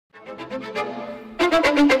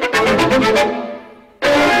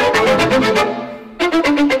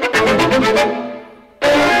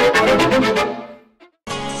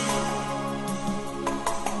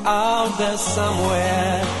Out there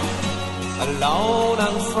somewhere, alone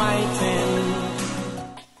and frightened.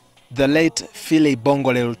 The late Phile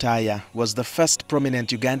Bongole Lutaya was the first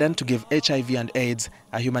prominent Ugandan to give HIV and AIDS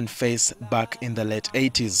a human face back in the late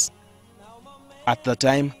 80s. At the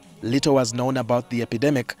time, little was known about the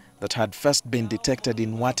epidemic that had first been detected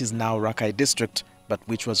in what is now Rakai district, but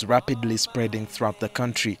which was rapidly spreading throughout the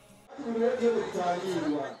country.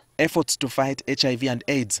 Efforts to fight HIV and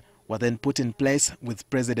AIDS were then put in place, with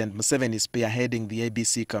President Museveni spearheading the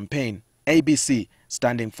ABC campaign. ABC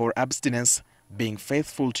standing for abstinence, being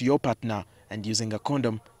faithful to your partner, and using a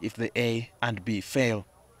condom if the A and B fail.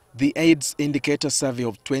 The AIDS Indicator Survey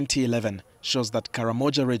of 2011 shows that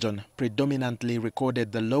Karamoja region predominantly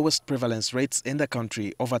recorded the lowest prevalence rates in the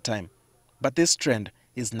country over time. But this trend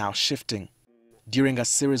is now shifting. During a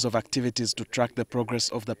series of activities to track the progress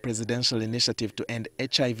of the presidential initiative to end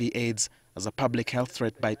HIV/AIDS as a public health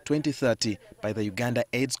threat by 2030 by the Uganda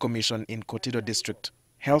AIDS Commission in Kotido district,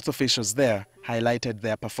 health officials there highlighted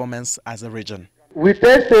their performance as a region. We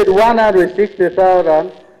tested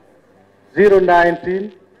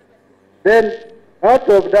 160,019. Then out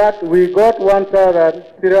of that, we got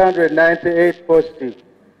 1,398 positive.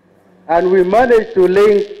 And we managed to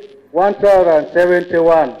link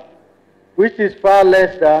 1,071, which is far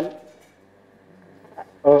less than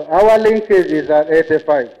our linkage is at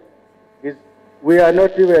 85. We are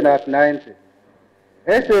not even at 90.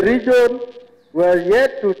 As a region, we are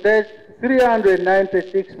yet to test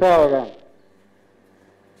 396,000,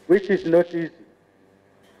 which is not easy.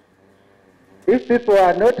 If people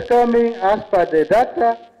are not coming as per the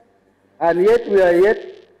data, and yet we are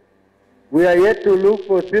yet to look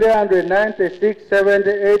for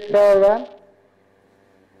 396,78,000,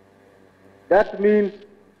 that means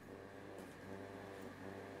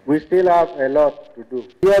we still have a lot to do.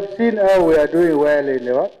 We have seen how we are doing well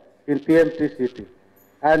in PMT City,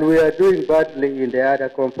 and we are doing badly in the other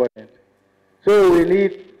components. So we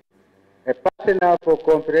need a partner for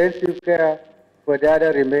comprehensive care for the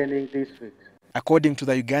other remaining districts. According to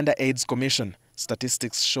the Uganda AIDS Commission,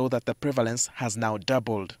 statistics show that the prevalence has now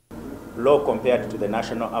doubled. Low compared to the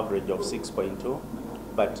national average of 6.2,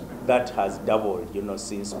 but that has doubled,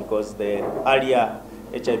 since, because the earlier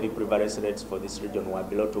HIV prevalence rates for this region were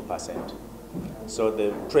below 2%. So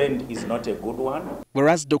the trend is not a good one.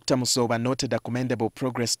 Whereas Dr. Musoba noted a commendable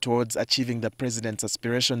progress towards achieving the president's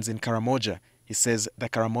aspirations in Karamoja, he says the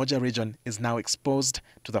Karamoja region is now exposed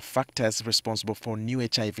to the factors responsible for new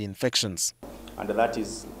HIV infections. And that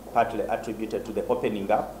is partly attributed to the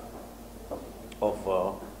opening up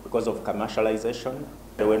of, because of commercialization.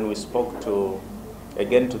 When we spoke to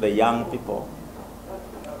the young people,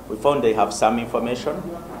 we found they have some information,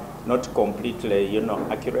 not completely,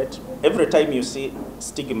 accurate. Every time you see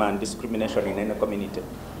stigma and discrimination in any community,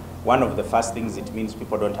 one of the first things it means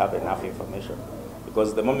people don't have enough information.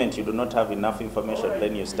 Because the moment you do not have enough information,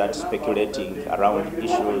 then you start speculating around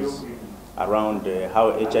issues, around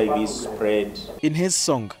how HIV is spread. In his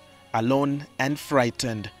song, Alone and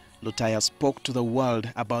Frightened, Lutaya spoke to the world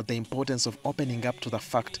about the importance of opening up to the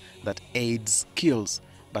fact that AIDS kills,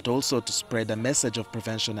 but also to spread a message of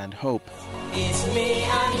prevention and hope. It's me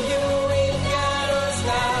and you, we gotta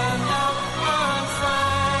stand up and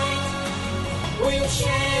fight. We'll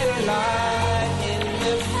share a life in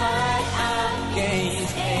the fight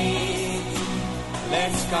against AIDS.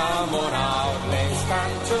 Let's come on out, let's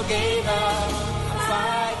come together,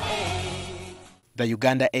 fight AIDS. The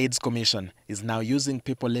Uganda AIDS Commission is now using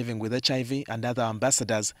people living with HIV and other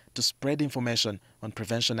ambassadors to spread information on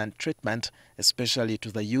prevention and treatment, especially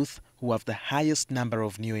to the youth who have the highest number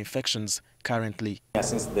of new infections currently.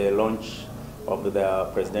 Since the launch of the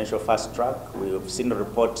presidential fast track, we have seen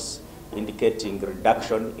reports indicating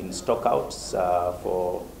reduction in stockouts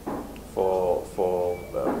for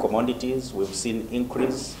commodities. We've seen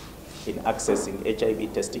increase in accessing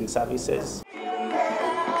HIV testing services.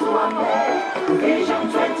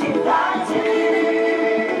 Vision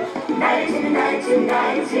 2030,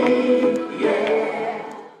 1990, yeah.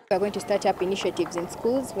 We're going to start up initiatives in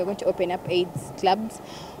schools. We're going to open up AIDS clubs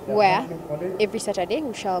where every Saturday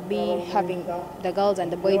we shall be having the girls and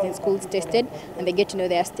the boys in schools tested and they get to know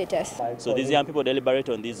their status. So these young people deliberate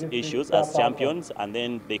on these issues as champions and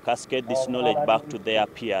then they cascade this knowledge back to their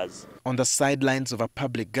peers. On the sidelines of a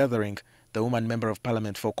public gathering, The woman member of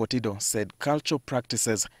parliament for Kotido said cultural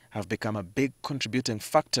practices have become a big contributing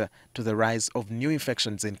factor to the rise of new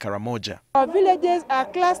infections in Karamoja. Our villages are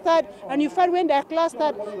clustered, and you find when they are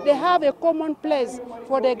clustered, they have a common place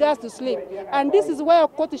for the girls to sleep. And this is where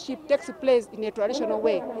courtship takes place in a traditional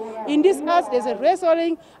way. In this house, there's a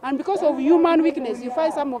wrestling, and because of human weakness, you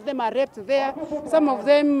find some of them are raped there, some of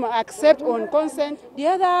them accept on consent. The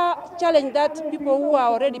other challenge that people who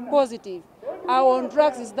are already positive are on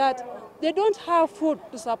drugs is that they don't have food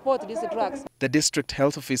to support these drugs. The district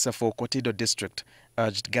health officer for Kotido district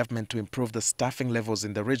urged government to improve the staffing levels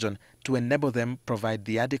in the region to enable them provide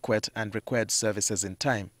the adequate and required services in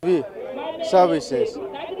time. Services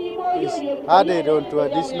is added on to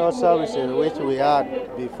additional services which we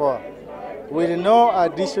had before, with no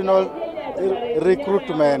additional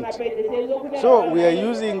recruitment. So we are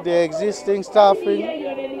using the existing staffing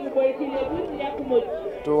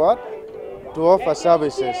to what? To offer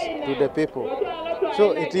services to the people.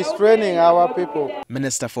 So it is training our people.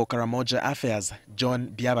 Minister for Karamoja Affairs, John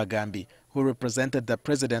Byabagambi, who represented the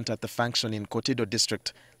president at the function in Kotido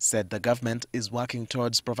district, said the government is working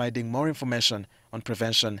towards providing more information on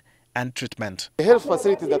prevention and treatment. The health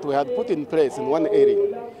facilities that we had put in place in one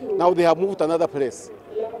area, now they have moved to another place.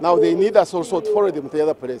 Now they need us also to follow them to the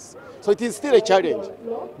other place. So it is still a challenge.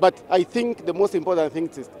 But I think the most important thing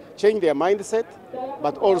is change their mindset,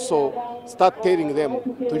 but also start telling them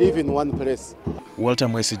to live in one place. Walter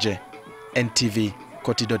Mwesije, NTV,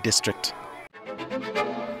 Kotido district.